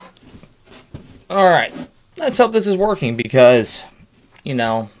Alright, let's hope this is working because,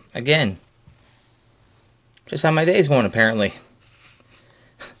 again, just how my day's going apparently.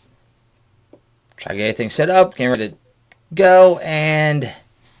 Try to get everything set up, getting ready to go, and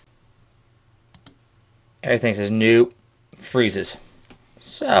everything says nope, freezes.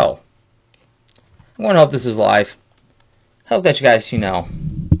 So, I'm going to hope this is live. Hope that you guys, see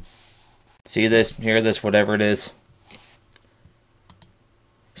this, hear this, whatever it is.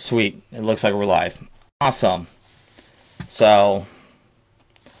 Sweet. It looks like we're live. Awesome. So,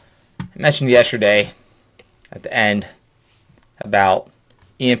 I mentioned yesterday at the end about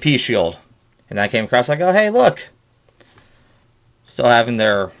EMP Shield. And I came across like, oh, hey, look. Still having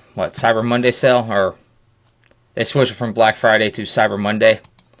their, Cyber Monday sale? Or they switched it from Black Friday to Cyber Monday.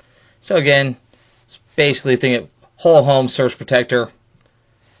 So, again, it's basically think of whole home surge protector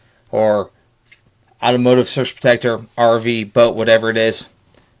or automotive surge protector, RV, boat, whatever it is.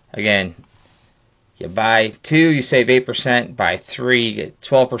 Again, you buy 2, you save 8%. Buy 3, you get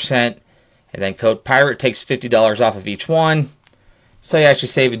 12%. And then code PIRATE takes $50 off of each one. So you actually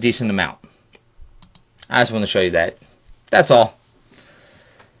save a decent amount. I just want to show you that. That's all.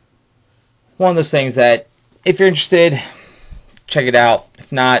 One of those things that, if you're interested, check it out.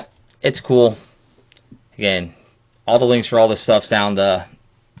 If not, it's cool. Again, all the links for all this stuff's down in the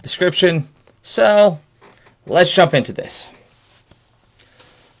description. So, let's jump into this.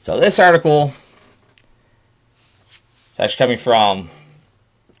 So this article is actually coming from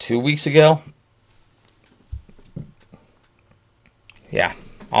 2 weeks ago. Yeah,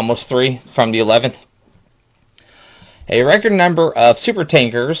 almost 3, from the 11th. A record number of super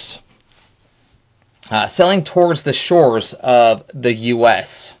tankers sailing towards the shores of the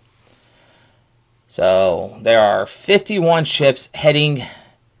U.S. So there are 51 ships heading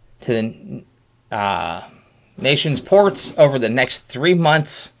to the nation's ports over the next 3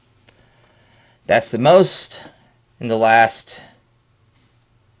 months. That's the most in the last,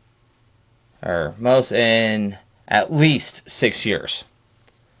 or most in at least 6 years.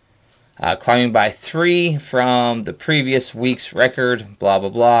 Climbing by 3 from the previous week's record, blah, blah,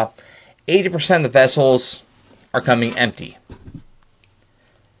 blah. 80% of the vessels are coming empty,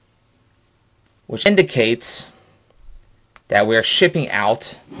 which indicates that we're shipping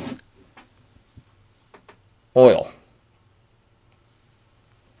out oil.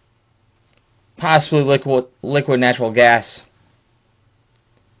 Possibly liquid natural gas,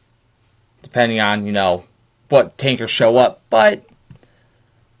 depending on, what tankers show up. But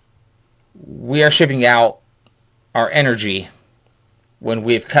we are shipping out our energy when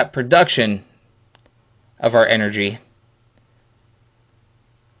we've cut production of our energy.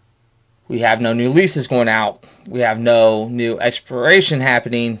 We have no new leases going out. We have no new exploration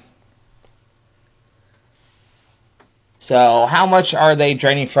happening. So how much are they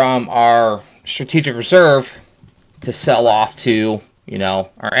draining from our strategic reserve to sell off to,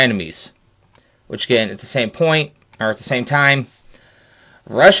 our enemies? Which, again, at the same point, or at the same time,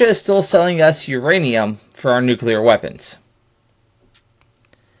 Russia is still selling us uranium for our nuclear weapons.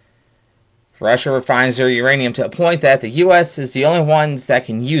 Russia refines their uranium to a point that the U.S. is the only ones that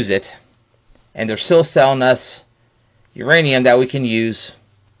can use it, and they're still selling us uranium that we can use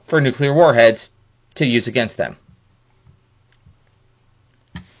for nuclear warheads to use against them.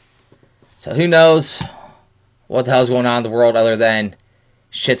 So who knows what the hell's going on in the world other than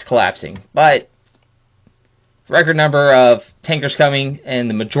shit's collapsing. But record number of tankers coming, and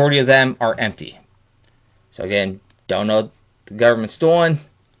the majority of them are empty. So again, don't know what the government's doing.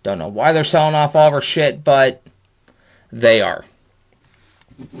 Don't know why they're selling off all of our shit, but they are.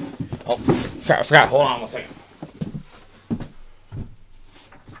 Oh, crap, I forgot. Hold on one second.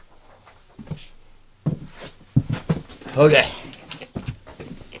 Okay.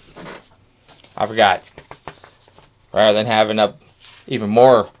 I forgot. Rather than having up even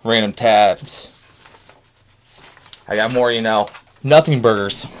more random tabs, I got more, nothing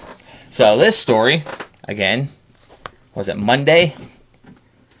burgers. So this story, again, was it Monday?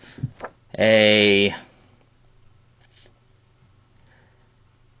 A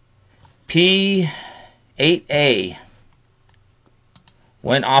P-8A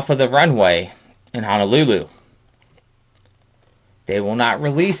went off of the runway in Honolulu. They will not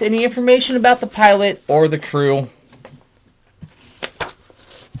release any information about the pilot or the crew.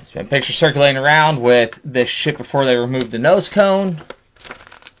 There's been pictures circulating around with this ship before they removed the nose cone,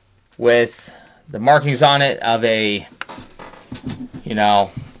 with the markings on it of a,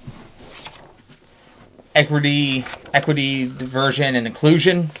 equity, diversion, and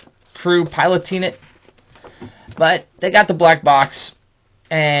inclusion crew piloting it. But they got the black box,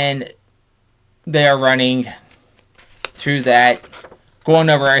 and they are running through that, going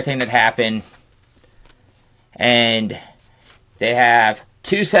over everything that happened, and they have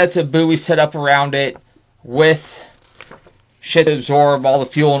 2 sets of buoys set up around it with shit to absorb all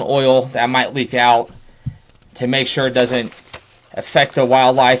the fuel and oil that might leak out to make sure it doesn't affect the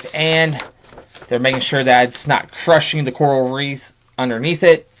wildlife, and they're making sure that it's not crushing the coral reef underneath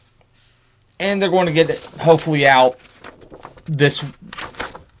it, and they're going to get it hopefully out this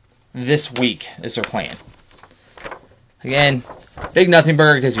week is their plan. Again, big nothing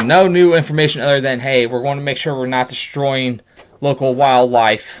burger gives you no new information other than, hey, we're going to make sure we're not destroying local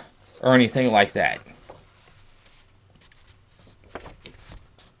wildlife or anything like that.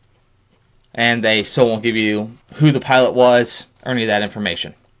 And they still won't give you who the pilot was or any of that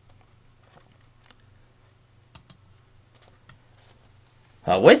information.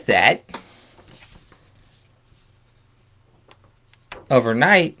 With that,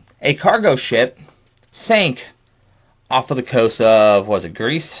 overnight, a cargo ship sank off of the coast of, was it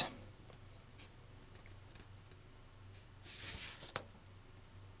Greece?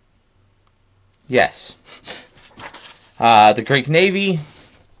 Yes. The Greek Navy.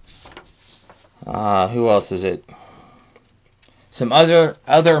 Who else is it? Some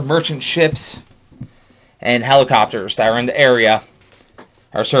other merchant ships and helicopters that are in the area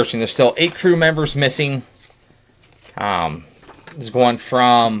are searching. There's still 8 crew members missing. It's going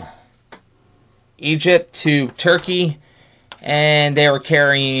from Egypt to Turkey, and they were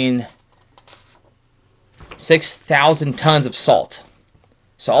carrying 6,000 tons of salt.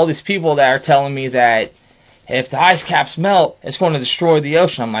 So all these people that are telling me that if the ice caps melt, it's going to destroy the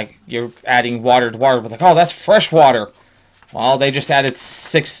ocean. I'm like, you're adding water to water. But like, oh, that's fresh water. Well, they just added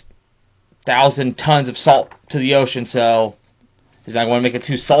 6,000 tons of salt to the ocean, so is that going to make it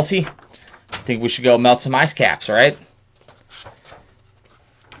too salty? I think we should go melt some ice caps, right?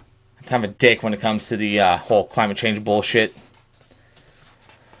 I'm kind of a dick when it comes to the whole climate change bullshit.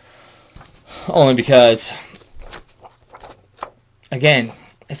 Only because, again,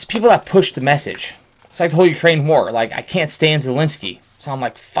 it's people that push the message. It's like the whole Ukraine war. Like, I can't stand Zelensky. So I'm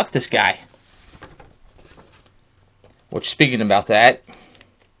like, fuck this guy. Which, speaking about that,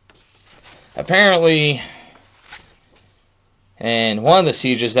 apparently, in one of the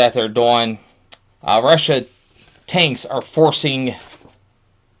sieges that they're doing, Russia tanks are forcing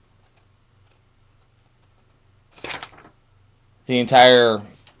the entire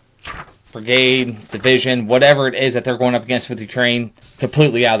brigade, division, whatever it is that they're going up against with Ukraine,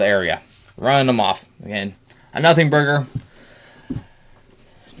 completely out of the area. Running them off. Again, a nothing burger.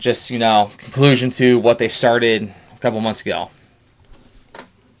 Just, conclusion to what they started a couple months ago.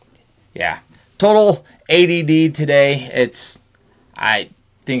 Yeah. Total ADD today. I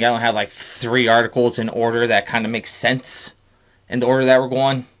think I only have like 3 articles in order that kind of makes sense in the order that we're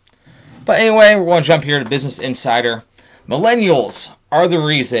going. But anyway, we're going to jump here to Business Insider. Millennials are the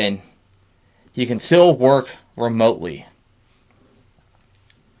reason you can still work remotely.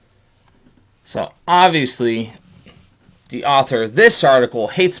 So, obviously, the author of this article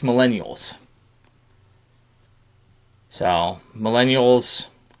hates millennials. So, millennials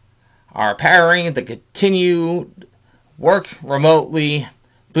are powering the continued work remotely.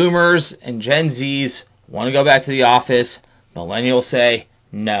 Boomers and Gen Zs want to go back to the office. Millennials say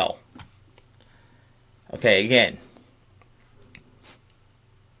no. Okay, again.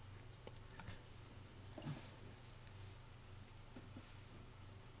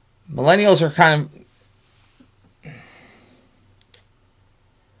 Millennials are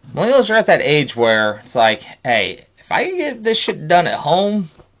at that age where it's like, hey, if I can get this shit done at home,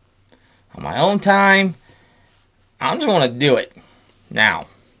 on my own time, I'm just going to do it now.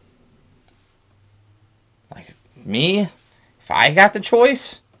 Like, me, if I got the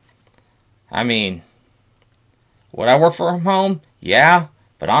choice, would I work from home? Yeah,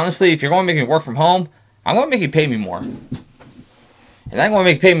 but honestly, if you're going to make me work from home, I'm going to make you pay me more. And I'm going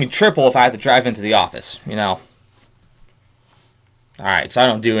to make you pay me triple if I have to drive into the office, Alright, so I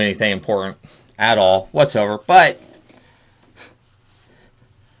don't do anything important at all whatsoever, but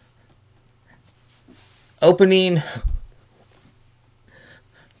the opening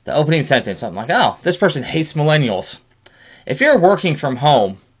sentence, I'm like, oh, this person hates millennials. If you're working from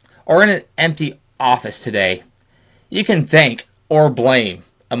home or in an empty office today, you can thank or blame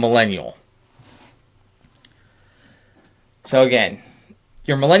a millennial. So again,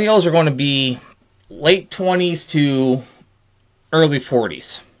 your millennials are going to be late 20s to early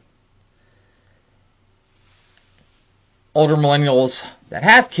 40s. Older millennials that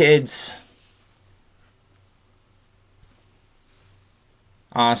have kids,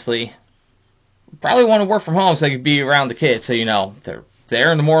 honestly, probably want to work from home so they can be around the kids. So, they're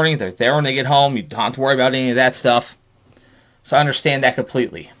there in the morning, they're there when they get home. You don't have to worry about any of that stuff. So I understand that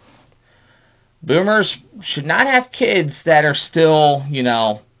completely. Boomers should not have kids that are still,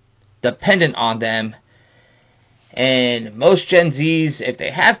 dependent on them. And most Gen Zs, if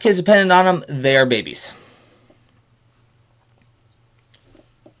they have kids dependent on them, they are babies.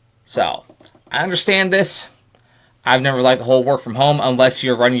 So, I understand this. I've never liked the whole work from home unless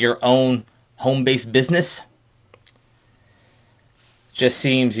you're running your own home-based business. Just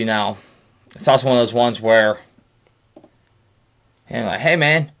seems, it's also one of those ones where, like, hey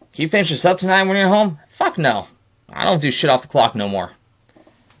man, can you finish this up tonight when you're home? Fuck no. I don't do shit off the clock no more.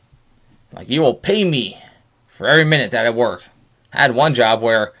 Like, you will pay me for every minute that I work. I had one job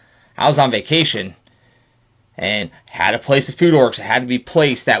where I was on vacation and had a place the food works. It had to be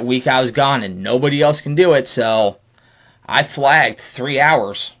placed that week I was gone and nobody else can do it, so I flagged 3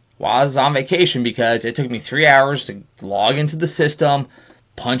 hours while I was on vacation because it took me 3 hours to log into the system,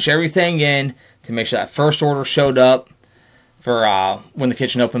 punch everything in to make sure that first order showed up for when the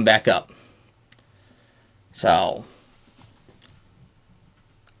kitchen opened back up. So,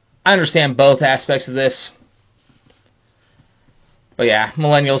 I understand both aspects of this. But yeah,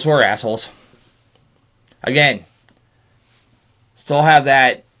 millennials were assholes. Again, still have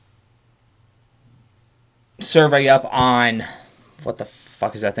that survey up on, what the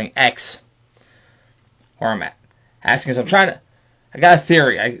fuck is that thing? X. Where I'm at. Asking us, I got a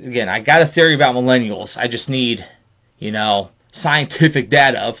theory. I got a theory about millennials. I just need, scientific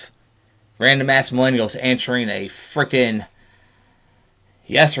data of random ass millennials answering a freaking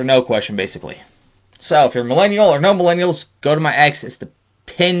yes or no question, basically. So, if you're millennial or no millennials, go to my X. It's the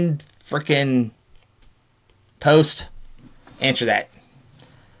pinned freaking post. Answer that.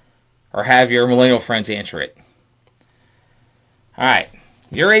 Or have your millennial friends answer it. Alright.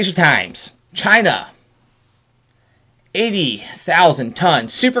 Your Asia Times. China. 80,000 ton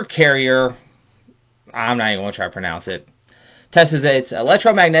supercarrier. I'm not even going to try to pronounce it. Tests its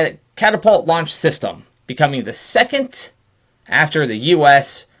electromagnetic catapult launch system, becoming the second after the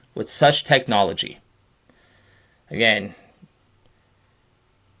U.S. with such technology. Again,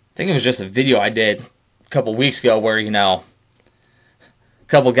 I think it was just a video I did a couple weeks ago where, a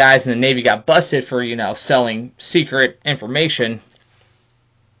couple guys in the Navy got busted for, selling secret information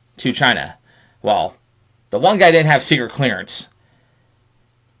to China. Well, the one guy didn't have secret clearance.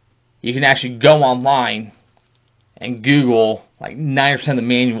 You can actually go online and Google like 90% of the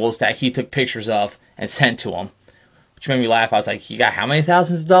manuals that he took pictures of and sent to him. Which made me laugh. I was like, you got how many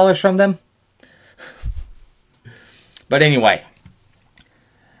thousands of dollars from them? But anyway,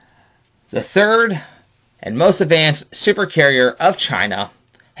 the third and most advanced supercarrier of China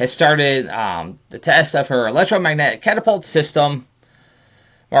has started the test of her electromagnetic catapult system,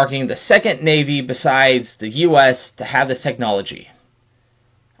 marking the second Navy besides the U.S. to have this technology.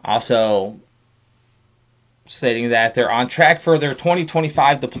 Also stating that they're on track for their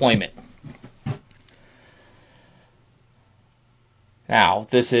 2025 deployment. Now,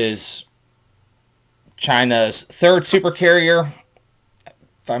 this is China's third supercarrier.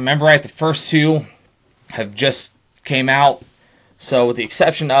 If I remember right, the first two have just came out. So with the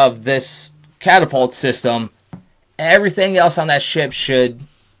exception of this catapult system, everything else on that ship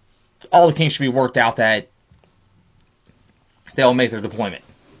all the kinks should be worked out that they'll make their deployment.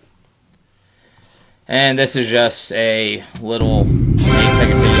 And this is just a little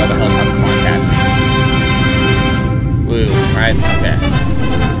 8-second video of a helicopter flying past. Woo, right? Okay.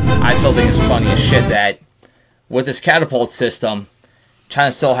 I still think it's funny as shit that with this catapult system,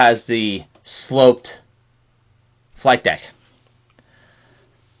 China still has the sloped flight deck.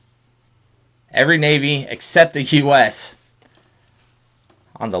 Every Navy except the U.S.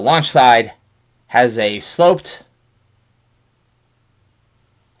 on the launch side has a sloped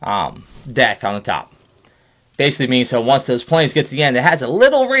deck on the top. Basically means so once those planes get to the end, it has a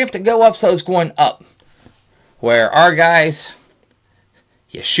little ramp to go up, so it's going up. Where our guys,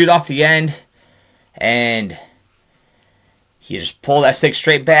 you shoot off the end, and you just pull that stick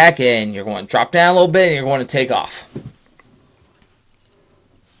straight back, and you're going to drop down a little bit, and you're going to take off.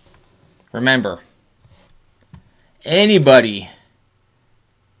 Remember, anybody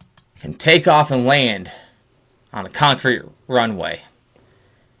can take off and land on a concrete runway.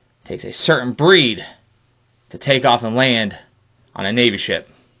 It takes a certain breed to take off and land on a Navy ship.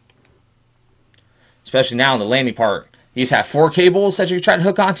 Especially now in the landing part. You used to have 4 cables that you could try to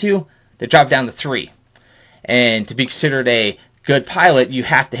hook onto. They drop down to 3. And to be considered a good pilot, you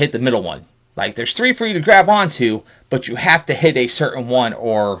have to hit the middle one. Like, there's 3 for you to grab onto, but you have to hit a certain one,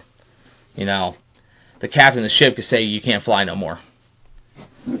 or, the captain of the ship could say you can't fly no more.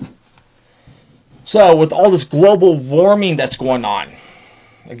 So, with all this global warming that's going on,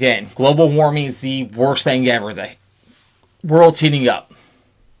 again, global warming is the worst thing ever. The world's heating up.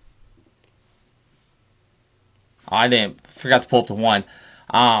 I forgot to pull up the one.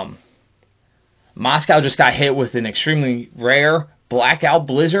 Moscow just got hit with an extremely rare blackout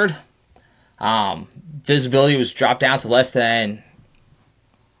blizzard. Visibility was dropped down to less than,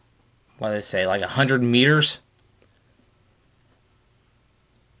 what did they say, like 100 meters.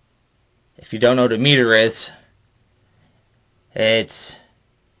 If you don't know what a meter is, it's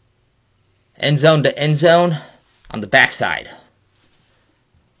end zone to end zone on the backside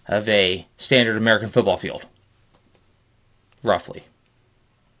of a standard American football field, roughly.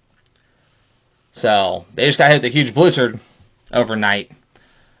 So they just got hit with a huge blizzard overnight.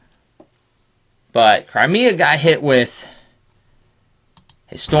 But Crimea got hit with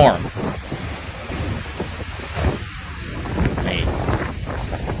a storm. Wait.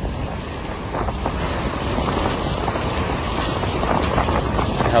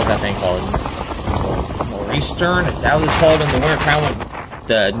 What the hell's that thing called? Nor'eastern? Is that what it's called in the wintertime when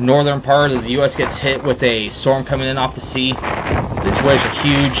the northern part of the U.S. gets hit with a storm coming in off the sea? These waves are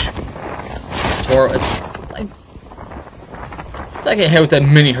huge. It's like getting hit with a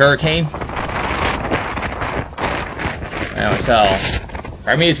mini hurricane. Anyway, so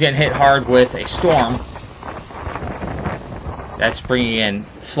Crimea's getting hit hard with a storm that's bringing in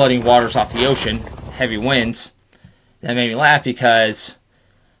flooding waters off the ocean, heavy winds. That made me laugh because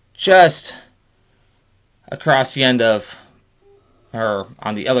just across the end of, or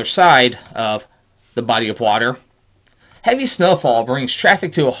on the other side of the body of water, heavy snowfall brings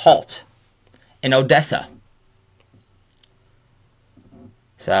traffic to a halt in Odessa.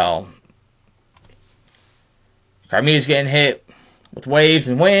 So Crimea's getting hit with waves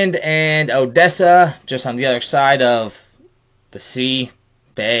and wind, and Odessa, just on the other side of the sea,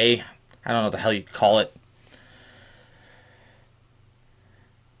 bay, I don't know what the hell you call it.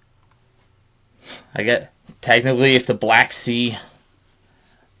 I get, technically it's the Black Sea,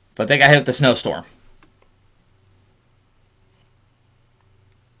 but they got hit with the snowstorm.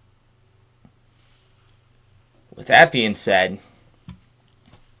 With that being said,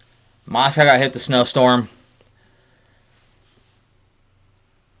 Moscow got hit with the snowstorm.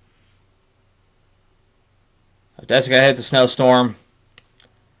 Odessa got hit with the snowstorm.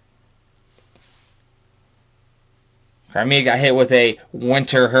 Crimea got hit with a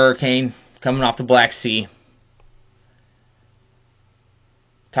winter hurricane coming off the Black Sea.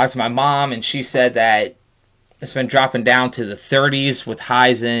 Talked to my mom, and she said that it's been dropping down to the 30s with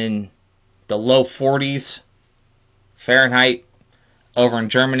highs in the low 40s Fahrenheit over in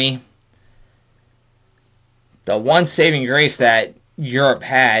Germany. The one saving grace that Europe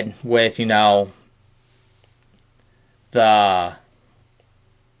had with,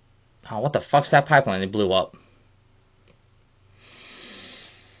 what the fuck's that pipeline they blew up?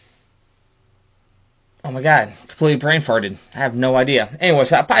 Oh my god, completely brain farted. I have no idea. Anyways,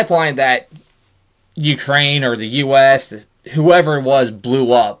 that pipeline that Ukraine or the US, whoever it was,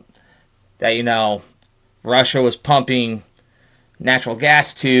 blew up, that, Russia was pumping natural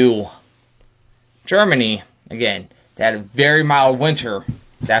gas to Germany. Again, they had a very mild winter,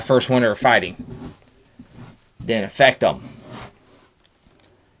 that first winter of fighting. Didn't affect them.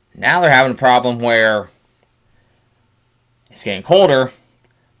 Now they're having a problem where it's getting colder,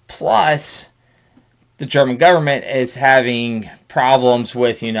 plus the German government is having problems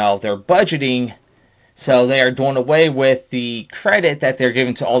with, their budgeting, so they are doing away with the credit that they're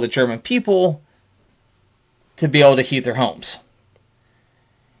giving to all the German people to be able to heat their homes.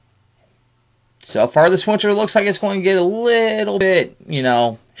 So far this winter looks like it's going to get a little bit,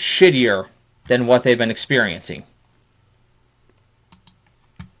 shittier than what they've been experiencing.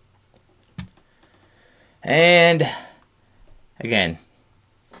 And, again,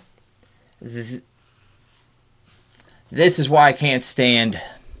 this is why I can't stand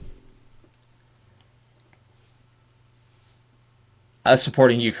us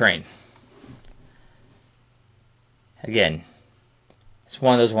supporting Ukraine. Again, it's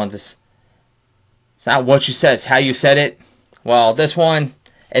one of those ones, it's not what you said, it's how you said it. Well, this one,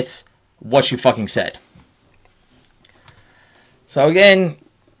 it's what you fucking said. So again,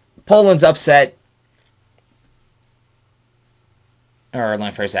 Poland's upset. Or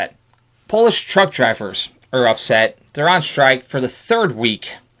let me phrase that. Polish truck drivers are upset. They're on strike for the third week.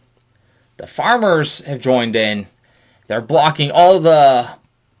 The farmers have joined in. They're blocking all the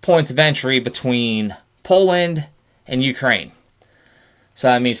points of entry between Poland and Ukraine. So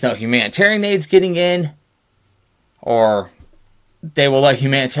that means no humanitarian aid's getting in, or they will let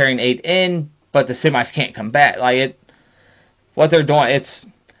humanitarian aid in, but the semis can't come back. What they're doing,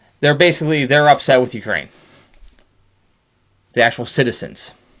 they're upset with Ukraine. The actual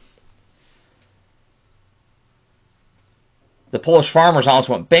citizens. The Polish farmers almost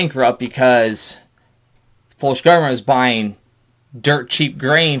went bankrupt because Polish government is buying dirt cheap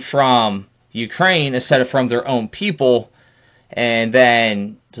grain from Ukraine instead of from their own people. And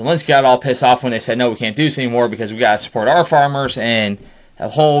then Zelensky got all pissed off when they said, no, we can't do this anymore because we got to support our farmers, and a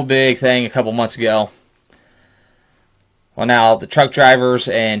whole big thing a couple months ago. Well, now the truck drivers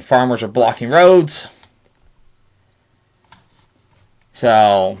and farmers are blocking roads.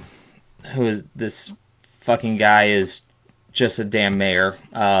 So, who is this fucking guy is just a damn mayor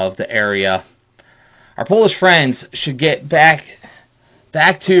of the area. Our Polish friends should get back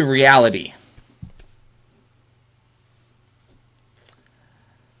to reality.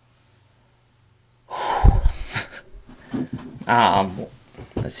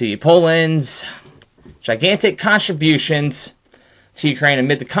 Let's see. Poland's gigantic contributions to Ukraine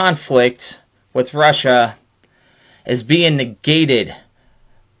amid the conflict with Russia is being negated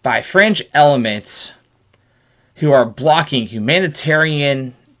by fringe elements who are blocking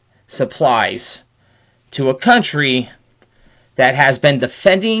humanitarian supplies to a country that has been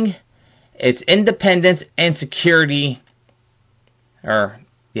defending its independence and security,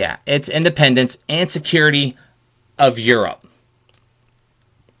 its independence and security of Europe.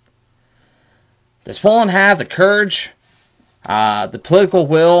 Does Poland have the courage, the political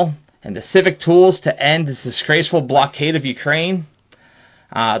will, and the civic tools to end this disgraceful blockade of Ukraine?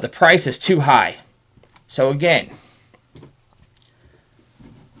 The price is too high. So again,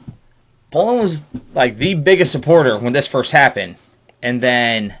 Poland was like the biggest supporter when this first happened. And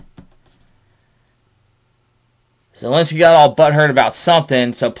then Zelensky got all butthurt about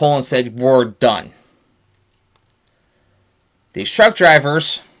something, so Poland said, we're done. These truck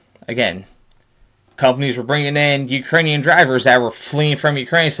drivers, again, companies were bringing in Ukrainian drivers that were fleeing from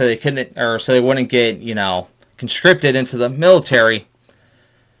Ukraine so they couldn't, or so they wouldn't get, conscripted into the military.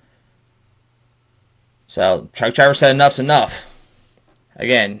 So truck drivers said enough's enough.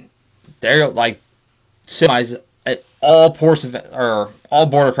 Again, they're like semis at all ports of, or all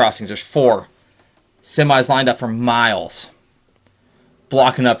border crossings. There's 4 semis lined up for miles,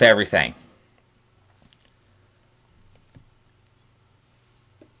 blocking up everything.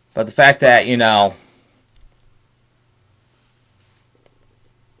 But the fact that,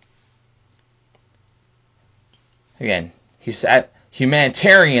 again, he's at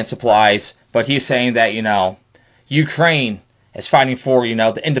humanitarian supplies, but he's saying that, Ukraine is fighting for,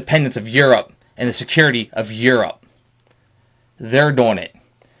 the independence of Europe and the security of Europe. They're doing it.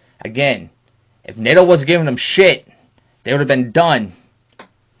 Again, if NATO wasn't giving them shit, they would have been done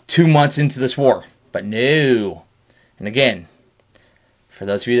 2 months into this war. But no. And again, for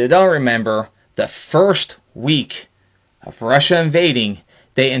those of you that don't remember, the first week of Russia invading,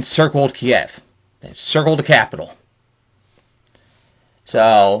 they encircled Kiev. They encircled the capital.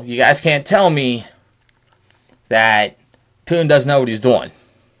 So, you guys can't tell me that Putin doesn't know what he's doing.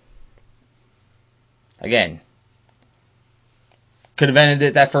 Again, could have ended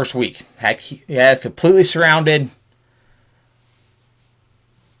it that first week. Had completely surrounded.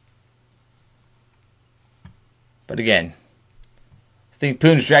 But again, I think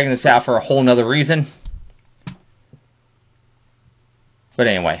Putin's dragging this out for a whole nother reason. But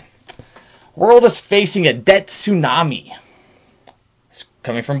anyway, world is facing a debt tsunami. It's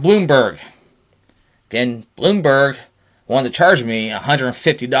coming from Bloomberg. Again, Bloomberg wanted to charge me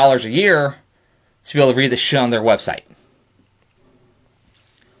 $150 a year to be able to read this shit on their website.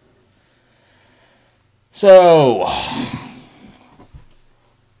 So,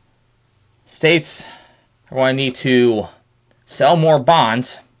 states are going to need to sell more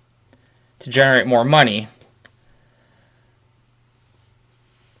bonds to generate more money.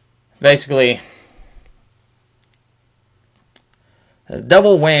 Basically, the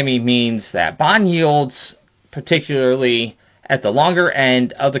double whammy means that bond yields, particularly at the longer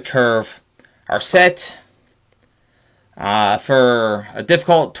end of the curve, are set for a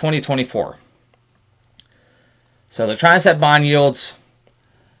difficult 2024. So they're trying to set bond yields,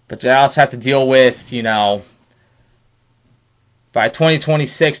 but they also have to deal with, by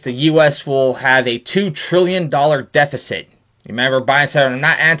 2026, the U.S. will have a $2 trillion deficit. You remember Biden said, I'm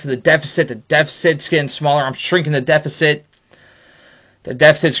not adding to the deficit's getting smaller, I'm shrinking the deficit. The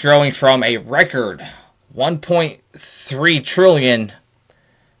deficit's growing from a record 1.3 trillion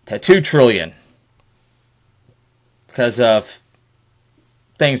to 2 trillion because of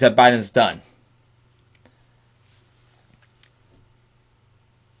things that Biden's done.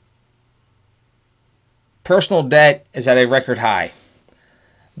 Personal debt is at a record high.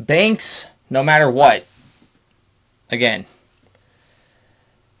 Banks, no matter what, again,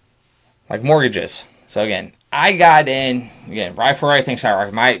 like mortgages. So again, I got in, right for everything,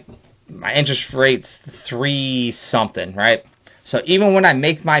 sorry, my interest rate's 3 something, right? So even when I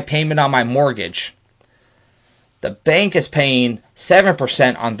make my payment on my mortgage, the bank is paying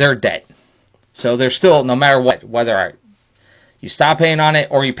 7% on their debt. So they're still, no matter what, whether you stop paying on it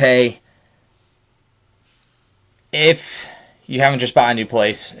or you pay, if you haven't just bought a new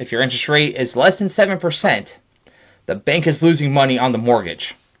place, if your interest rate is less than 7%, the bank is losing money on the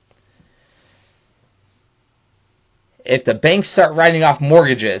mortgage. If the banks start writing off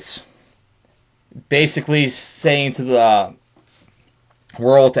mortgages, basically saying to the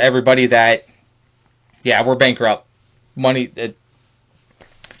world, to everybody that, yeah, we're bankrupt. Money, the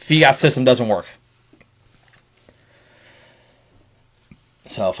fiat system doesn't work.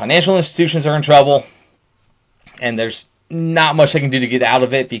 So financial institutions are in trouble, and there's not much they can do to get out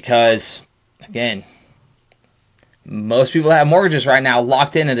of it because, again, most people have mortgages right now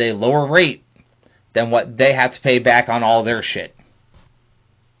locked in at a lower rate than what they have to pay back on all their shit.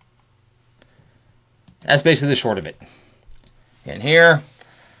 That's basically the short of it. And here,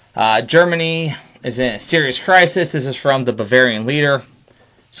 Germany is in a serious crisis. This is from the Bavarian Leader.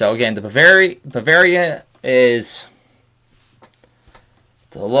 So again, the Bavaria is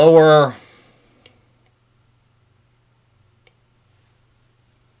the lower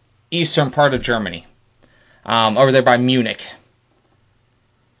eastern part of Germany, over there by Munich.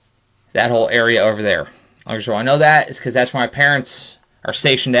 That whole area over there. The reason why I know that is because that's where my parents are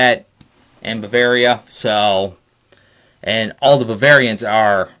stationed at in Bavaria. So, and all the Bavarians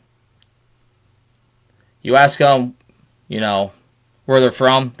are, you ask them, you know, where they're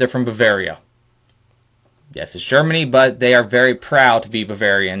from Bavaria. Yes, it's Germany, but they are very proud to be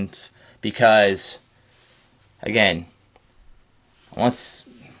Bavarians because, again, let's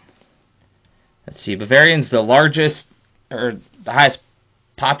see, Bavarian's the largest, or the highest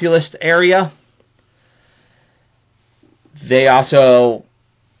populous area. They also,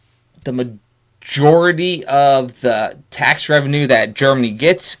 the majority of the tax revenue that Germany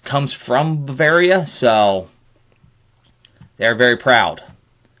gets comes from Bavaria, so they're very proud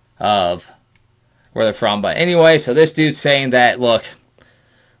of where they're from. But anyway, so this dude's saying that, look,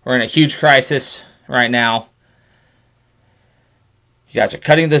 we're in a huge crisis right now. You guys are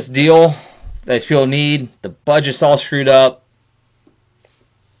cutting this deal that these people need. The budget's all screwed up.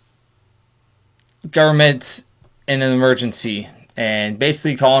 Government's in an emergency. And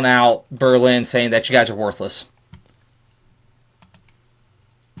basically calling out Berlin, saying that you guys are worthless.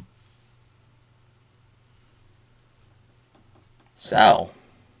 So,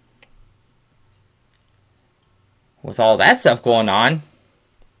 with all that stuff going on,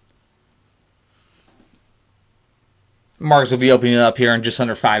 markets will be opening up here in just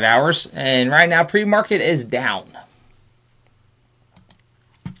under 5 hours. And right now, pre-market is down.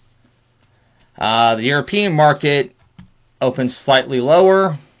 The European market opens slightly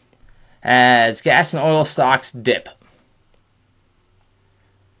lower as gas and oil stocks dip.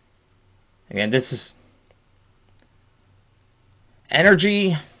 Again, this is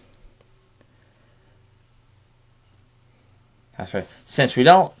energy. That's right. Since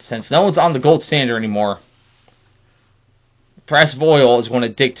no one's on the gold standard anymore, the price of oil is going to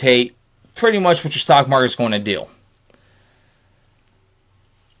dictate pretty much what your stock market is going to do.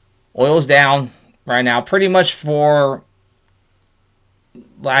 Oil's down right now, pretty much for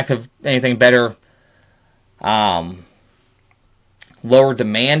lack of anything better. Lower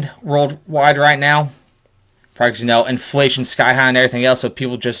demand worldwide right now. Probably because, you know, inflation sky high and everything else, so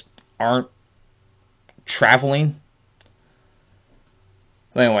people just aren't traveling.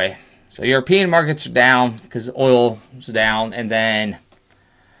 But anyway, so European markets are down because oil is down, and then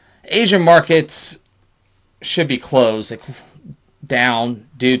Asian markets should be closed. Down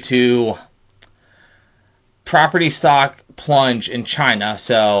due to property stock plunge in China.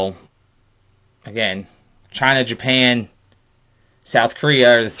 So, again, China, Japan, South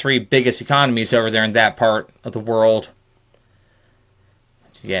Korea are the three biggest economies over there in that part of the world.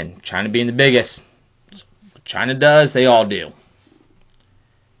 Again, China being the biggest. What China does, they all do.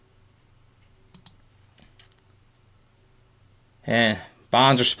 And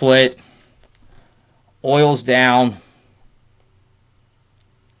bonds are split. Oil's down.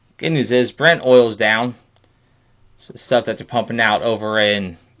 Good news is Brent oil's down. It's the stuff that they're pumping out over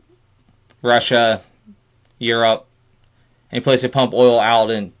in Russia, Europe, any place they pump oil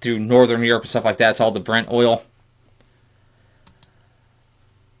out and through Northern Europe and stuff like that. It's all the Brent oil.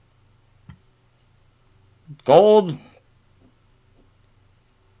 Gold,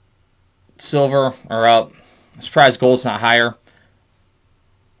 silver are up. I'm surprised gold's not higher.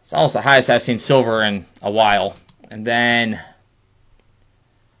 It's almost the highest I've seen silver in a while. And then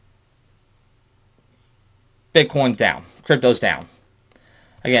Bitcoin's down. Crypto's down.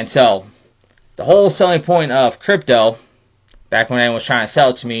 Again, so the whole selling point of crypto, back when anyone was trying to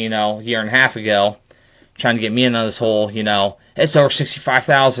sell it to me, a year and a half ago, trying to get me in on this whole, it's over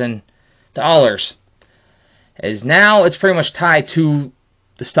 $65,000. Is now it's pretty much tied to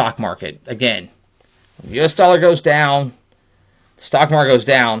the stock market. Again, when the US dollar goes down, the stock market goes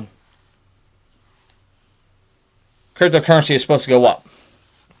down, cryptocurrency is supposed to go up.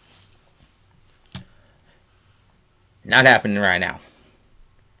 Not happening right now.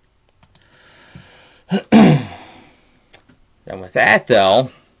 Then with that,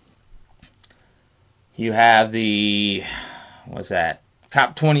 though, you have the, what's that,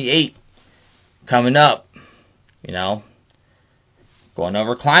 COP28 coming up, going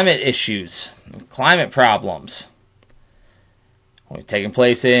over climate issues, climate problems. Taking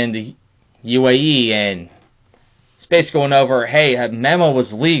place in the UAE, and it's basically going over, hey, a memo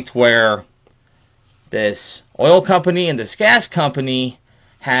was leaked where this oil company and this gas company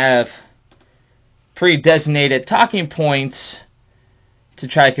have pre-designated talking points to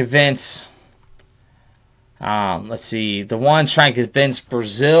try to convince, the one's trying to convince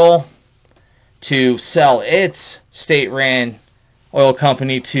Brazil to sell its state-ran oil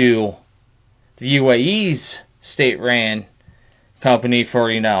company to the UAE's state-ran company for,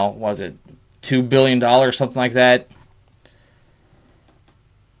 was it $2 billion, something like that.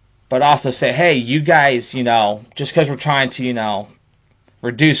 But also say, hey, you guys, just because we're trying to,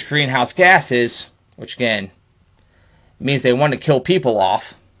 reduce greenhouse gases, which again means they want to kill people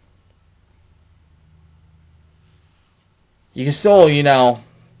off, you can still,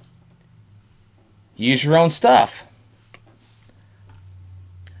 use your own stuff.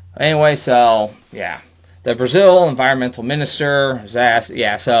 Anyway, so, yeah. The Brazil environmental minister was asked,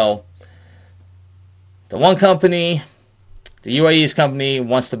 so the one company, the UAE's company,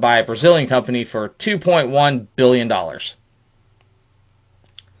 wants to buy a Brazilian company for $2.1 billion.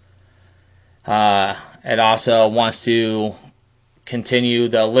 It also wants to continue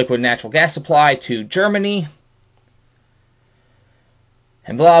the liquid natural gas supply to Germany.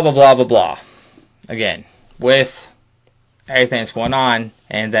 And blah, blah, blah, blah, blah. Again, with everything that's going on,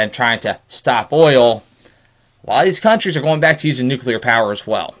 and then trying to stop oil, a lot of these countries are going back to using nuclear power as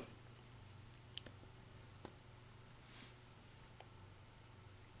well.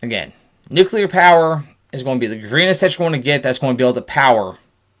 Again, nuclear power is going to be the greenest that you're going to get that's going to be able to power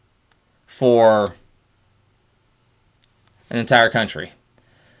for an entire country.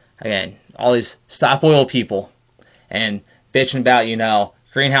 Again, all these stop oil people and bitching about,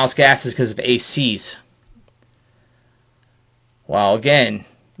 greenhouse gases because of ACs. Well, again,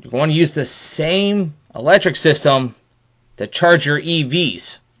 you're going to use the same electric system to charge your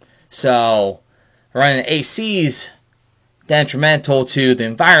EVs. So, running ACs detrimental to the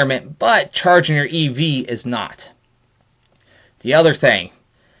environment, but charging your EV is not. The other thing,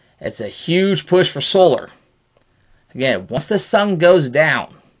 it's a huge push for solar. Again, once the sun goes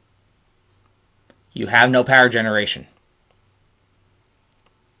down, you have no power generation.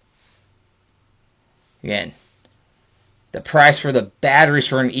 Again, the price for the batteries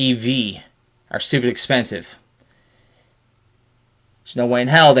for an EV are stupid expensive. There's no way in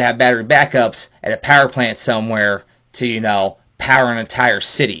hell they have battery backups at a power plant somewhere to, power an entire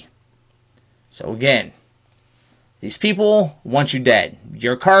city. So again, these people want you dead.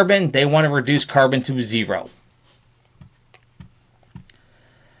 Your carbon, they want to reduce carbon to 0.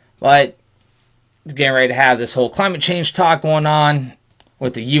 But getting ready to have this whole climate change talk going on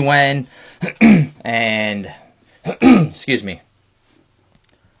with the UN and excuse me.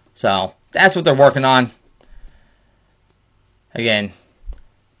 So that's what they're working on. Again,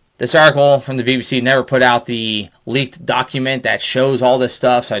 this article from the BBC never put out the leaked document that shows all this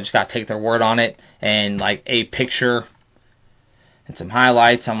stuff, so I just got to take their word on it and like a picture and some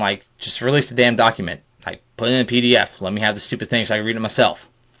highlights. I'm like, just release the damn document. Like, put it in a PDF. Let me have the stupid thing so I can read it myself.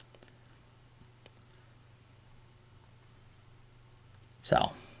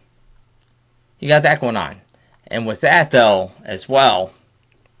 So, you got that going on. And with that, though, as well,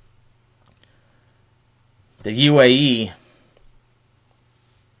 the UAE,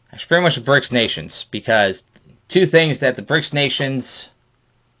 it's pretty much the BRICS nations, because two things that the BRICS nations,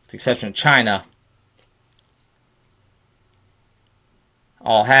 with the exception of China,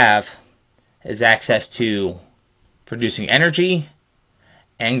 all have is access to producing energy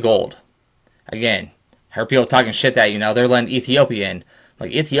and gold. Again, I heard people talking shit that, they're letting Ethiopia in.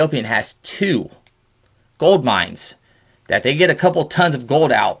 Like, Ethiopia has 2 gold mines that they get a couple tons of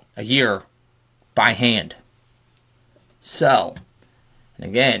gold out a year by hand. So, and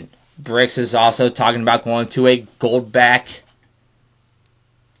again, BRICS is also talking about going to a gold-backed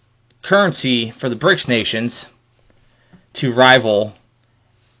currency for the BRICS nations to rival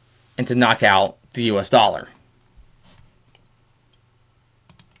and to knock out the US dollar.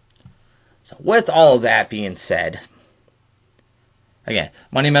 So with all of that being said, again,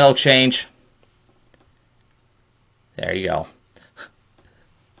 Money Metal Exchange, there you go.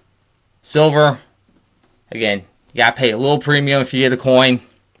 Silver, again, you got to pay a little premium if you get a coin.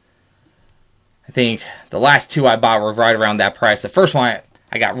 I think the last two I bought were right around that price. The first one,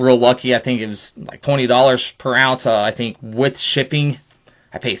 I got real lucky. I think it was like $20 per ounce. I think with shipping,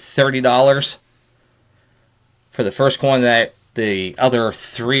 I paid $30 for the first coin. That the other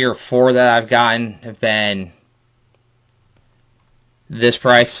 3 or 4 that I've gotten have been this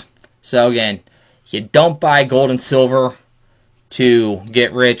price. So again, you don't buy gold and silver to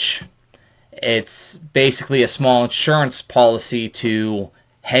get rich. It's basically a small insurance policy to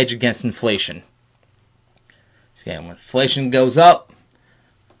hedge against inflation. So again, when inflation goes up,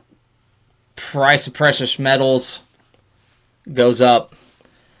 price of precious metals goes up.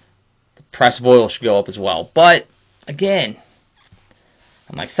 The price of oil should go up as well. But again,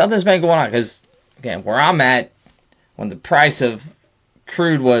 I'm like, something's been going on, because again, where I'm at, when the price of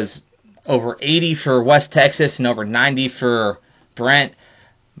crude was over 80 for West Texas and over 90 for Brent,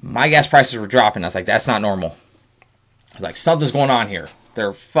 my gas prices were dropping. I was like, that's not normal. I was like, something's going on here.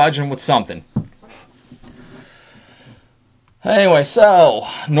 They're fudging with something. Anyway, so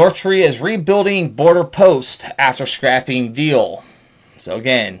North Korea is rebuilding border post after scrapping deal. So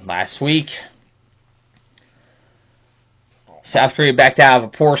again, last week, South Korea backed out of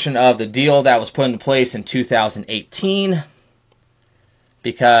a portion of the deal that was put into place in 2018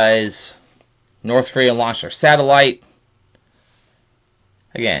 because North Korea launched their satellite.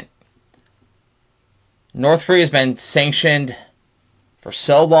 Again, North Korea has been sanctioned for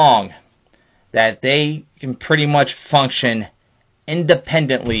so long that they can pretty much function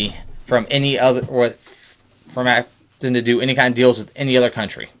independently from any other, or from having to do any kind of deals with any other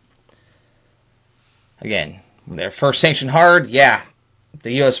country. Again, when they're first sanctioned hard, yeah,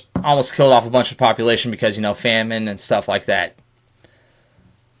 the U.S. almost killed off a bunch of population because, famine and stuff like that.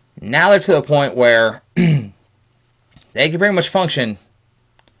 Now they're to the point where they can pretty much function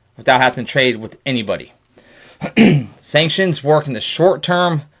without having to trade with anybody. Sanctions work in the short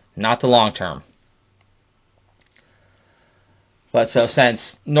term, not the long term. But so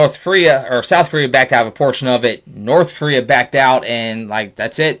since South Korea backed out of a portion of it, North Korea backed out, and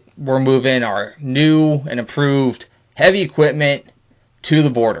that's it. We're moving our new and improved heavy equipment to the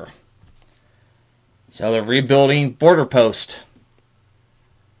border. So they're rebuilding border post.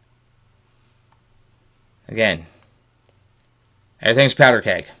 Again, everything's powder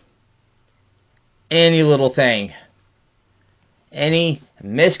keg. Any little thing, any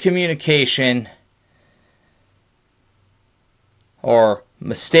miscommunication or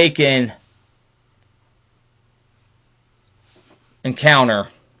mistaken encounter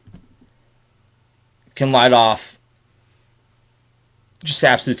can light off just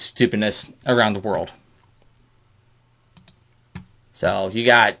absolute stupidness around the world. So you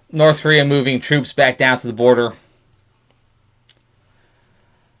got North Korea moving troops back down to the border.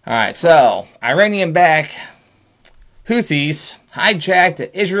 Alright, so Iranian-backed Houthis hijacked an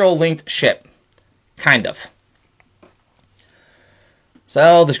Israel-linked ship. Kind of.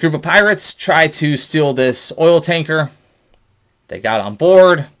 So this group of pirates tried to steal this oil tanker. They got on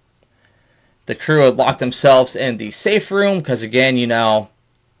board. The crew had locked themselves in the safe room because, again,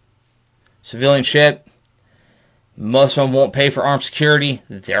 civilian ship. Most of them won't pay for armed security.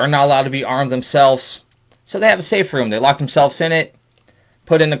 They're not allowed to be armed themselves. So they have a safe room. They lock themselves in it.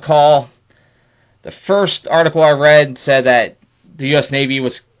 Put in a call. The first article I read said that the U.S. Navy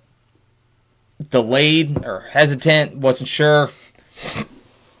was delayed or hesitant, wasn't sure.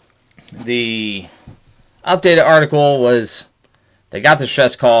 The updated article was they got the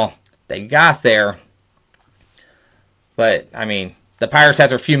stress call. They got there. But, the pirates,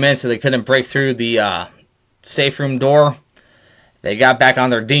 after a few minutes, so they couldn't break through the safe room door. They got back on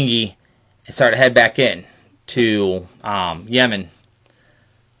their dinghy and started to head back in to Yemen.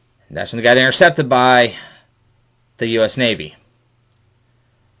 And that's when they got intercepted by the U.S. Navy.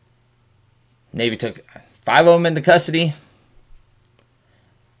 Navy took 5 of them into custody.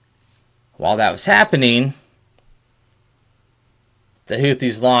 While that was happening, the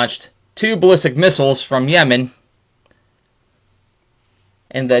Houthis launched 2 ballistic missiles from Yemen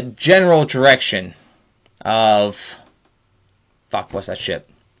in the general direction of... what's that ship?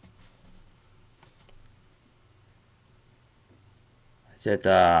 Is it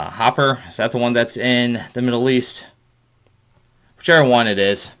Hopper? Is that the one that's in the Middle East? Whichever one it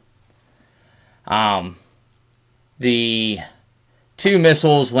is. The 2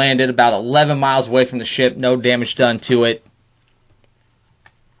 missiles landed about 11 miles away from the ship. No damage done to it.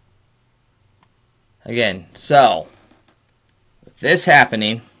 Again, so with this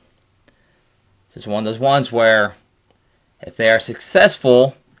happening, This is one of those ones where if they are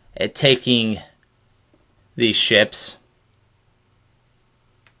successful at taking these ships,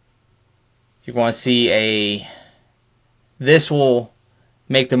 you're going to see this will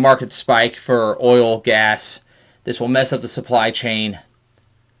make the market spike for oil, gas. This will mess up the supply chain.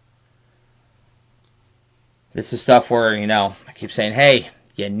 This is stuff where, I keep saying, hey,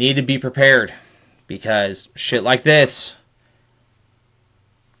 you need to be prepared, because shit like this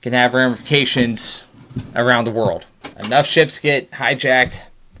can have ramifications around the world. Enough ships get hijacked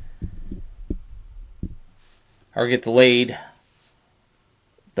or get delayed,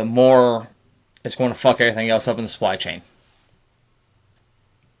 the more it's going to fuck everything else up in the supply chain.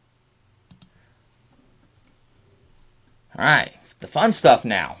 Alright, the fun stuff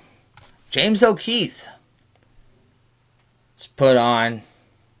now. James O'Keefe is put on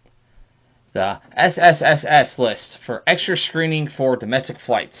the SSSS list for extra screening for domestic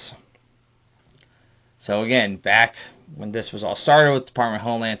flights. So again, back when this was all started with the Department of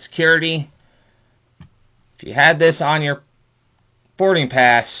Homeland Security, if you had this on your boarding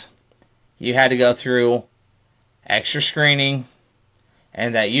pass, you had to go through extra screening,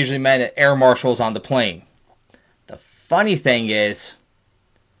 and that usually meant air marshals on the plane. The funny thing is,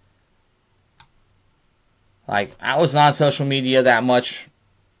 I was not on social media that much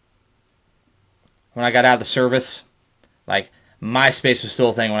when I got out of the service. MySpace was still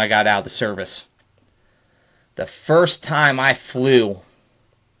a thing when I got out of the service. The first time I flew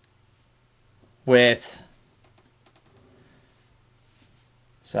with...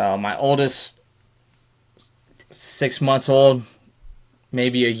 So my oldest, 6 months old,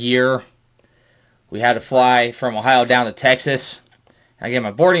 maybe a year, we had to fly from Ohio down to Texas. I get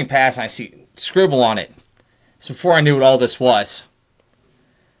my boarding pass and I see scribble on it. It's before I knew what all this was.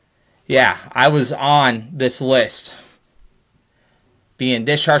 Yeah, I was on this list. Being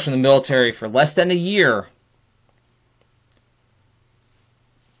discharged from the military for less than a year,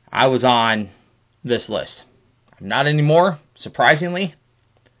 I was on this list. I'm not anymore, surprisingly.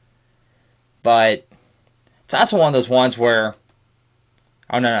 But it's also one of those ones where,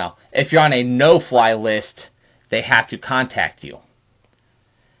 oh no, if you're on a no-fly list, they have to contact you.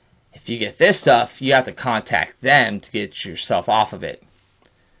 If you get this stuff, you have to contact them to get yourself off of it.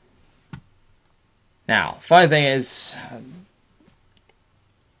 Now, funny thing is, I'm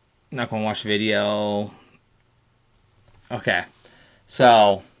not going to watch the video. Okay,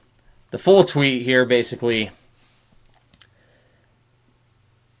 so the full tweet here, basically,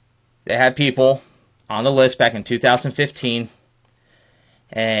 they had people on the list back in 2015,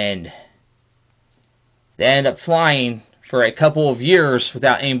 and they ended up flying for a couple of years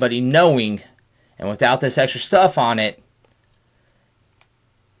without anybody knowing, and without this extra stuff on it,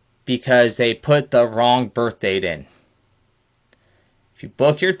 because they put the wrong birth date in. If you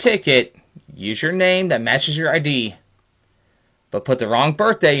book your ticket, use your name that matches your ID, but put the wrong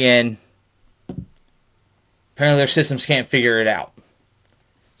birthday in, apparently their systems can't figure it out.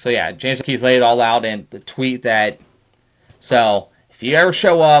 So yeah, James O'Keefe laid it all out in the tweet that, so if you ever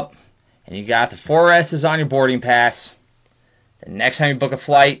show up and you got the 4 S's on your boarding pass, the next time you book a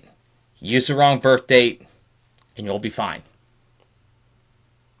flight, use the wrong birth date and you'll be fine.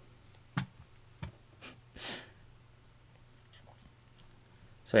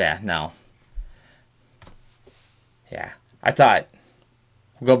 So yeah, no. Yeah, I thought,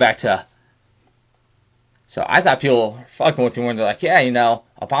 we'll go back to, so I thought people were fucking with me when they're like, yeah,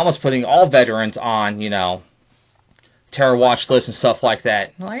 Obama's putting all veterans on, terror watch lists and stuff like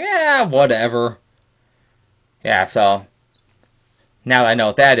that. I'm like, yeah, whatever. Yeah, so now that I know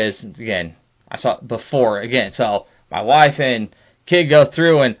what that is, again, I saw it before, again, so my wife and kid go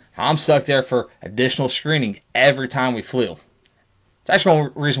through and I'm stuck there for additional screening every time we flew. It's actually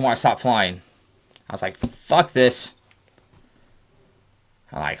one reason why I stopped flying. I was like, fuck this.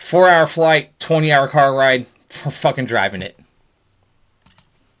 I'm like, 4-hour flight, 20-hour car ride, for fucking driving it.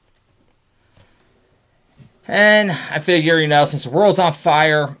 And I figure, since the world's on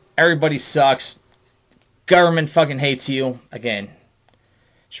fire, everybody sucks, government fucking hates you, again, it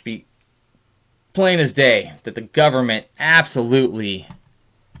should be plain as day that the government absolutely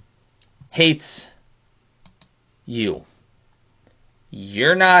hates you.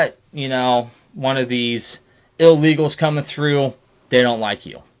 You're not, one of these illegals coming through. They don't like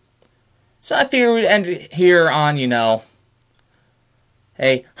you. So I figured we'd end here on, a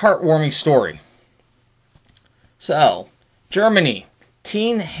heartwarming story. So, Germany.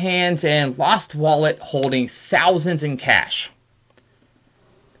 Teen hands in lost wallet holding thousands in cash.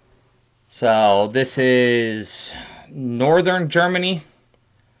 So, this is northern Germany.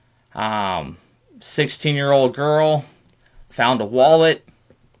 16-year-old girl found a wallet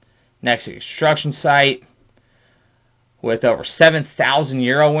next to a construction site with over 7,000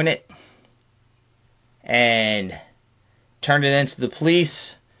 euro in it and turned it into the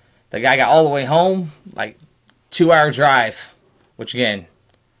police. The guy got all the way home, like 2-hour drive, which again,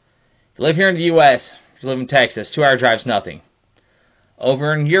 if you live here in the U.S., if you live in Texas, 2-hour drive's nothing.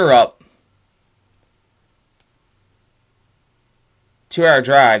 Over in Europe, 2-hour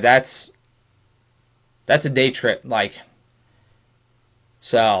drive, that's a day trip, like.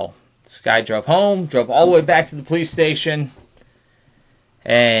 So, this guy drove home, drove all the way back to the police station,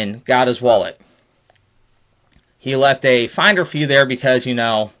 and got his wallet. He left a finder fee there because, you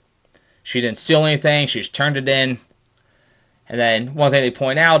know, she didn't steal anything, she just turned it in. And then one thing they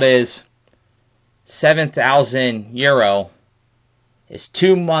point out is 7,000 euro is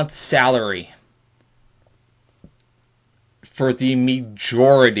 2 months' salary for the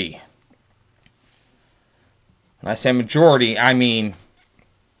majority. When I say majority, I mean,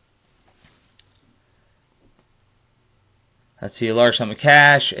 let's see, a large sum of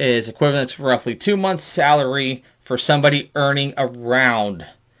cash is equivalent to roughly 2 months' salary for somebody earning around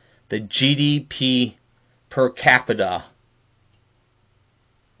the GDP per capita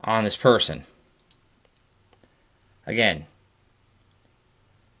on this person. Again,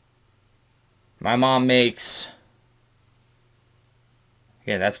 my mom makes,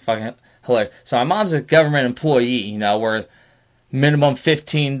 again, that's fucking hilarious. So my mom's a government employee, you know, where minimum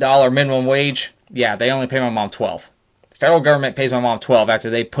 $15 minimum wage, yeah, they only pay my mom $12. The federal government pays my mom $12 after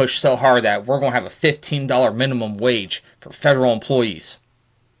they push so hard that we're going to have a $15 minimum wage for federal employees.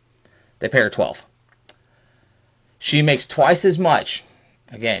 They pay her $12. She makes twice as much.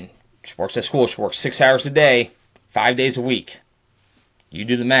 Again, she works at school. She works 6 hours a day, 5 days a week. You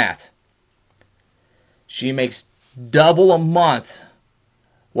do the math. She makes double a month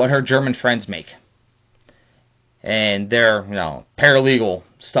what her German friends make. And they're, you know, paralegal,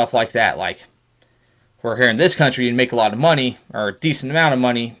 stuff like that. Like, we're here in this country, you make a lot of money, or a decent amount of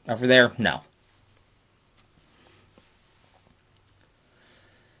money. Over there, no.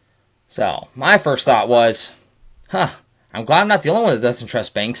 So, my first thought was, I'm glad I'm not the only one that doesn't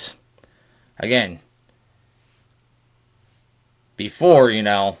trust banks. Again, before, you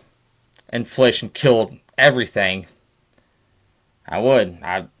know, inflation killed everything,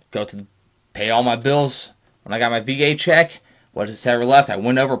 I'd go to pay all my bills. When I got my VA check, what is ever left, I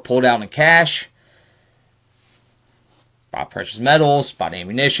went over, pulled out in cash, bought precious metals, bought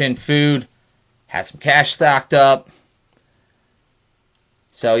ammunition, food, had some cash stocked up.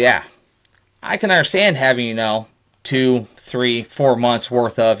 So, yeah, I can understand having, you know, 2, 3, 4 months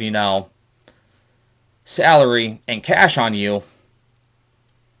worth of, you know, salary and cash on you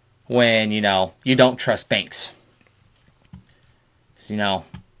when, you know, you don't trust banks. Because, you know,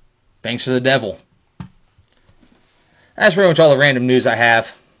 banks are the devil. That's pretty much all the random news I have.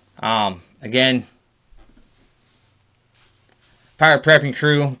 Again, Pirate Prepping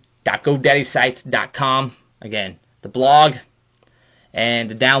Crew.GoDaddySites.com. Again, the blog and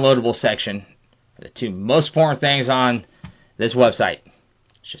the downloadable section are the two most important things on this website.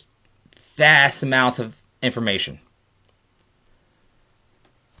 It's just vast amounts of information.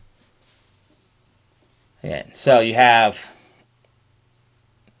 Again, so you have,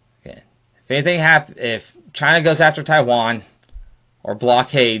 again, if anything happens, if China goes after Taiwan or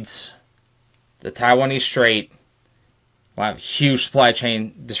blockades the Taiwanese Strait, we'll have huge supply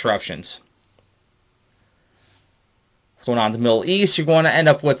chain disruptions. What's going on in the Middle East, you're going to end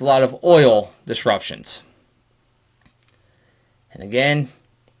up with a lot of oil disruptions. And again,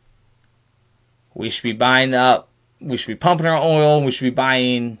 we should be buying up, we should be pumping our oil, we should be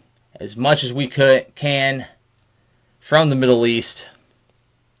buying as much as we can from the Middle East.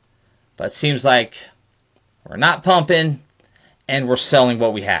 But it seems like we're not pumping and we're selling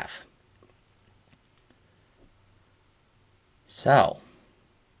what we have. So,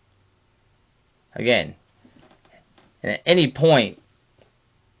 again, and at any point,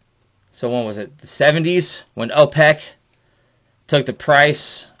 so when was it, the 70s, when OPEC took the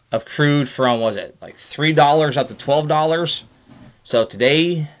price of crude from, was it, like $3 up to $12? So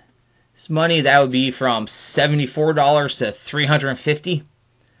today's money, that would be from $74 to $350.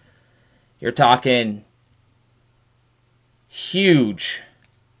 You're talking huge,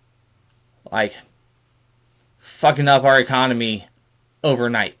 like, fucking up our economy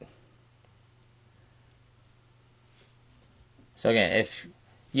overnight. So again, if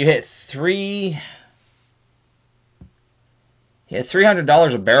you hit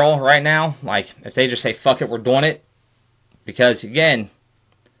 $300 a barrel right now, like if they just say fuck it, we're doing it, because again,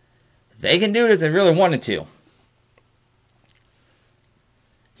 they can do it if they really wanted to.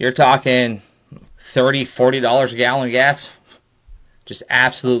 You're talking $30, $40 a gallon of gas. Just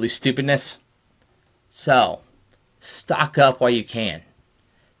absolutely stupidness. So, stock up while you can.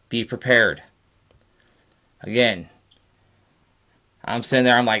 Be prepared. Again, I'm sitting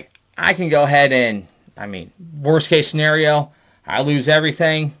there, I'm like, I can go ahead and, worst case scenario, I lose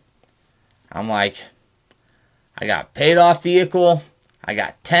everything. I'm like, I got a paid off vehicle, I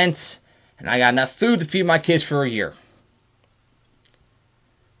got tents, and I got enough food to feed my kids for a year.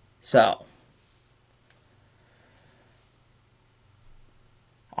 So,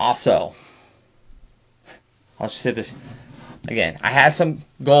 also, I'll just say this again. I have some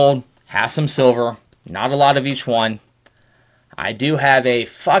gold, have some silver, not a lot of each one. I do have a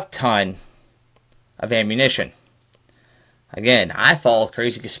fuck ton of ammunition. Again, I follow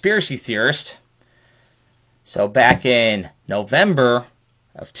crazy conspiracy theorist. So back in November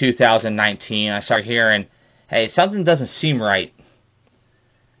of 2019, I started hearing, hey, something doesn't seem right.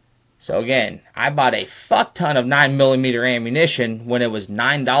 So again, I bought a fuck ton of 9mm ammunition when it was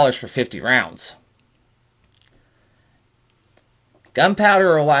 $9 for 50 rounds.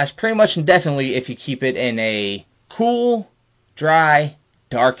 Gunpowder will last pretty much indefinitely if you keep it in a cool, dry,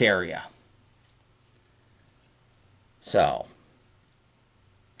 dark area. So,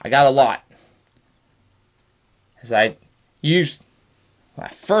 I got a lot. As when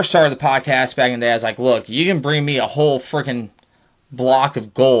I first started the podcast back in the day, I was like, look, you can bring me a whole freaking block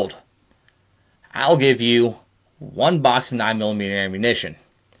of gold. I'll give you one box of 9mm ammunition.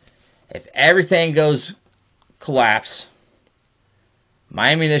 If everything goes collapse,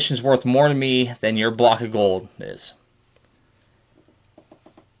 my ammunition is worth more to me than your block of gold is.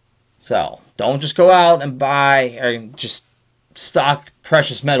 So, don't just go out and buy or just stock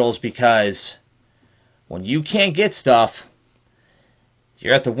precious metals, because when you can't get stuff,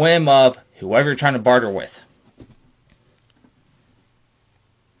 you're at the whim of whoever you're trying to barter with.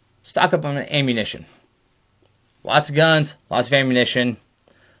 Stock up on ammunition. Lots of guns, lots of ammunition,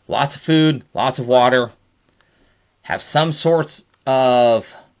 lots of food, lots of water. Have some sorts of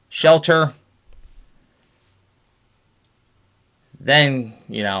shelter. Then,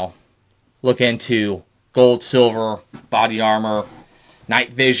 look into gold, silver, body armor,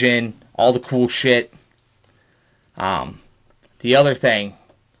 night vision, all the cool shit. The other thing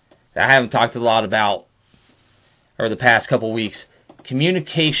that I haven't talked a lot about over the past couple weeks,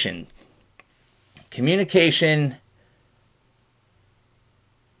 communication. Communication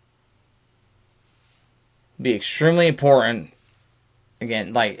be extremely important.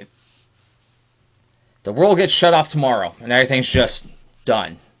 Again, like, the world gets shut off tomorrow and everything's just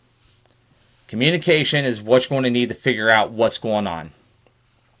done. Communication is what you're going to need to figure out what's going on.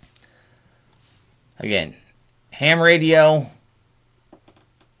 Again, ham radio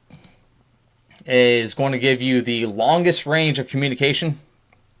is going to give you the longest range of communication.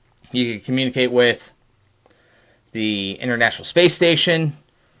 You can communicate with the International Space Station,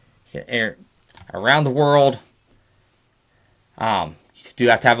 around the world. You do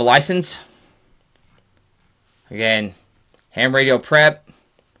have to have a license. Again, ham radio prep,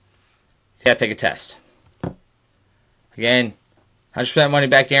 you got to take a test. Again, 100% money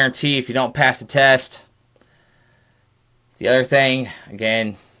back guarantee if you don't pass the test. The other thing,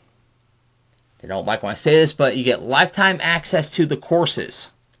 again, they don't like when I say this, but you get lifetime access to the courses.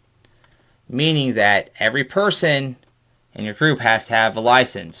 Meaning that every person in your group has to have a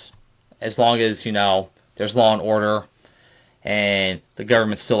license. As long as, there's law and order and the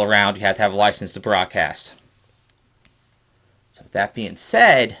government's still around, you have to have a license to broadcast. So with that being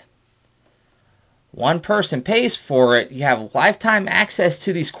said, one person pays for it. You have lifetime access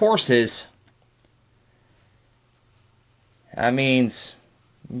to these courses. That means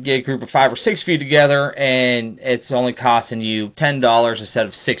you get a group of 5 or 6 of you together, and it's only costing you $10 instead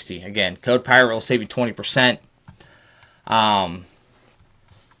of $60. Again, Code Pirate will save you 20%.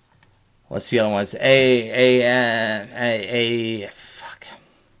 What's the other ones?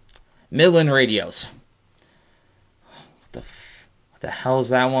 Midland Radios. What the hell is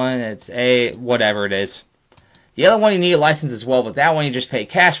that one? It's whatever it is. The other one you need a license as well, but that one you just pay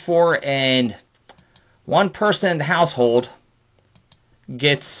cash for, and one person in the household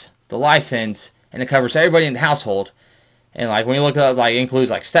gets the license, and it covers everybody in the household. And like when you look up, like, it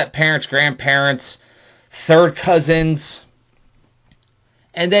includes like step parents, grandparents, third cousins,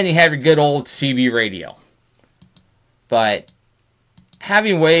 and then you have your good old CB radio. But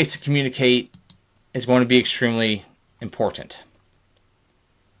having ways to communicate is going to be extremely important.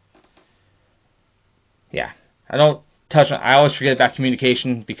 Yeah, I always forget about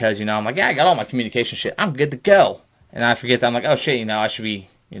communication because, I'm like, yeah, I got all my communication shit. I'm good to go. And I forget that I'm like, oh shit, I should be,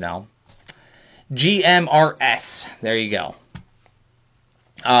 GMRS. There you go.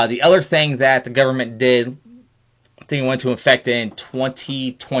 The other thing that the government did thing went into effect in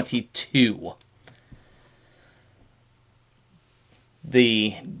 2022.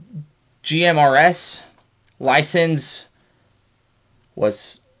 The GMRS license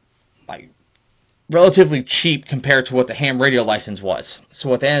was like relatively cheap compared to what the ham radio license was. So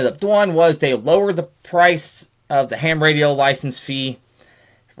what they ended up doing was they lowered the price of the ham radio license fee,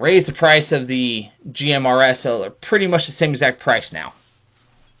 raised the price of the GMRS, so they're pretty much the same exact price now.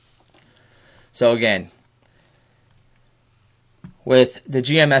 So again, with the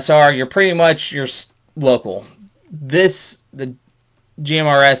GMSR, you're local. The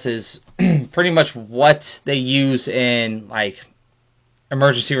GMRS is pretty much what they use in like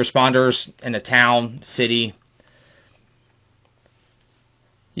emergency responders in a town, city.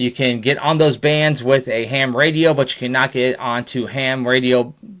 You can get on those bands with a ham radio, but you cannot get onto ham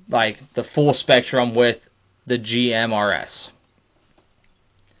radio like the full spectrum with the GMRS.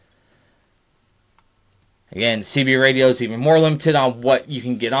 Again, CB radio is even more limited on what you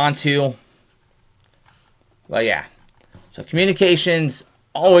can get onto. But yeah, so communication's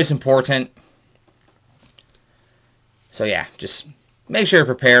always important. So yeah, just make sure you're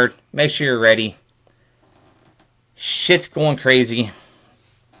prepared. Make sure you're ready. Shit's going crazy.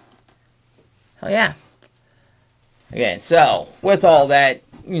 Oh yeah. Again, so with all that,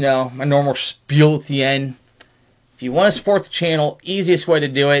 my normal spiel at the end. If you want to support the channel, easiest way to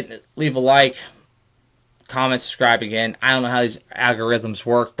do it, leave a like, comment, subscribe again. I don't know how these algorithms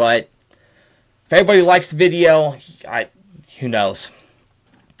work, but if everybody likes the video, who knows?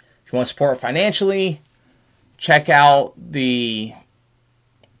 If you want to support financially, check out the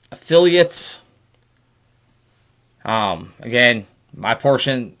affiliates. Again, my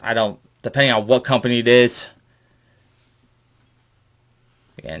portion, depending on what company it is.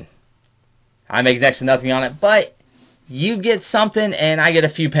 Again, I make next to nothing on it, but you get something and I get a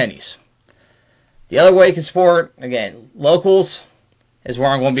few pennies. The other way you can support, again, locals is where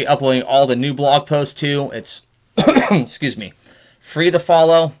I'm going to be uploading all the new blog posts to. It's, excuse me, free to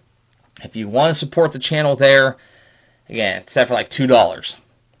follow. If you want to support the channel there, again, except for like $2,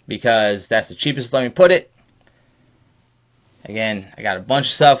 because that's the cheapest, let me put it. Again, I got a bunch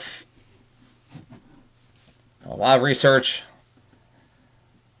of stuff, a lot of research,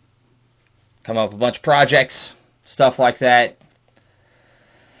 come up with a bunch of projects, stuff like that.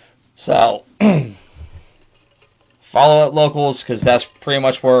 So, follow it, locals, because that's pretty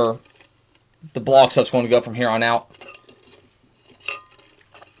much where the blog stuff's going to go from here on out.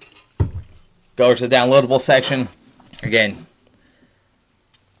 Go to the downloadable section. Again,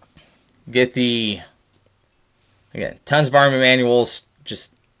 get tons of Army manuals, just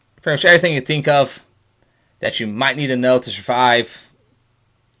pretty much everything you think of that you might need to know to survive.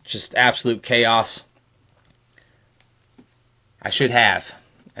 Just absolute chaos. I should have.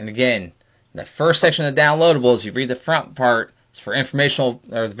 And again, the first section of the downloadables, you read the front part, it's for informational,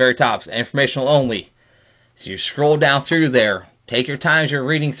 or the very top, it's informational only. So you scroll down through there, take your time as you're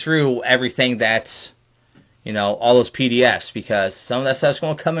reading through everything that's, all those PDFs, because some of that stuff's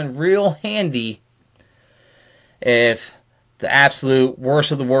going to come in real handy if the absolute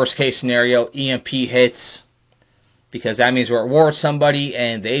worst of the worst case scenario, EMP hits, because that means we're at war with somebody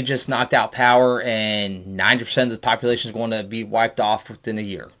and they just knocked out power and 90% of the population is going to be wiped off within a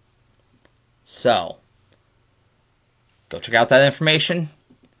year. So, go check out that information.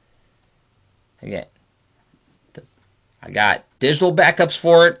 Again, I got digital backups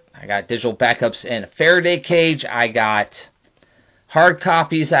for it. I got digital backups in a Faraday cage. I got hard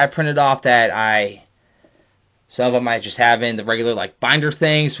copies that I printed off that some of them I just have in the regular like binder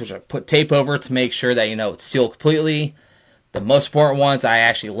things, which I put tape over to make sure that it's sealed completely. The most important ones, I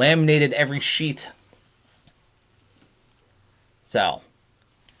actually laminated every sheet. So,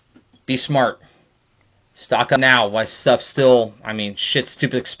 be smart. Stock up now while stuff's still, shit's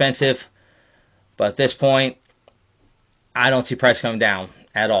stupid expensive. But at this point, I don't see price coming down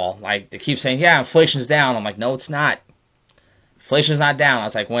at all. Like, they keep saying, yeah, inflation's down. I'm like, no, it's not. Inflation's not down. I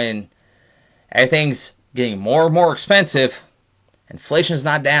was like, when everything's getting more and more expensive, inflation's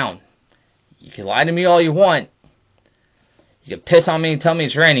not down. You can lie to me all you want. You can piss on me and tell me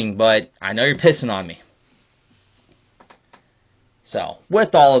it's raining, but I know you're pissing on me. So,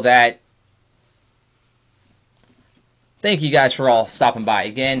 with all of that, thank you guys for all stopping by.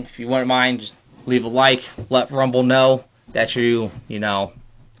 Again, if you wouldn't mind, just leave a like. Let Rumble know that you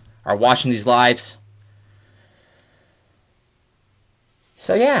are watching these lives.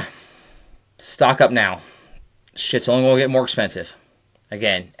 So, yeah. Stock up now. Shit's only going to get more expensive.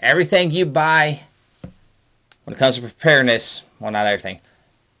 Again, everything you buy when it comes to preparedness, well, not everything,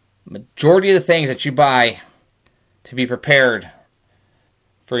 majority of the things that you buy to be prepared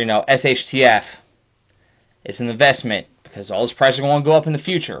for, SHTF, It's an investment because all those prices are going to go up in the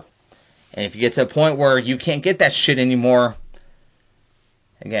future. And if you get to a point where you can't get that shit anymore,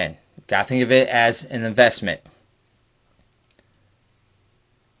 again, got to think of it as an investment.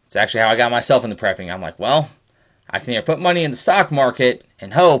 It's actually how I got myself into prepping. I'm like, well, I can either put money in the stock market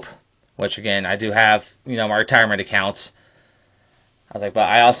and hope, which again, I do have, my retirement accounts. I was like, but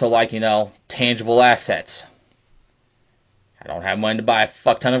I also like, tangible assets. I don't have money to buy a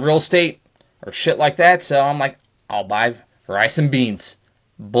fuck ton of real estate or shit like that, so I'm like, I'll buy rice and beans,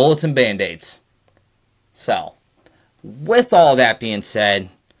 bullets and band-aids. So, with all that being said,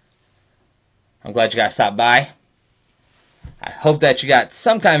 I'm glad you guys stopped by. I hope that you got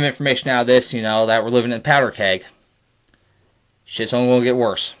some kind of information out of this, that we're living in powder keg. Shit's only going to get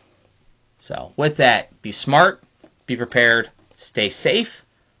worse. So, with that, be smart, be prepared, stay safe,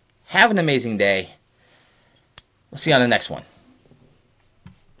 have an amazing day. We'll see you on the next one.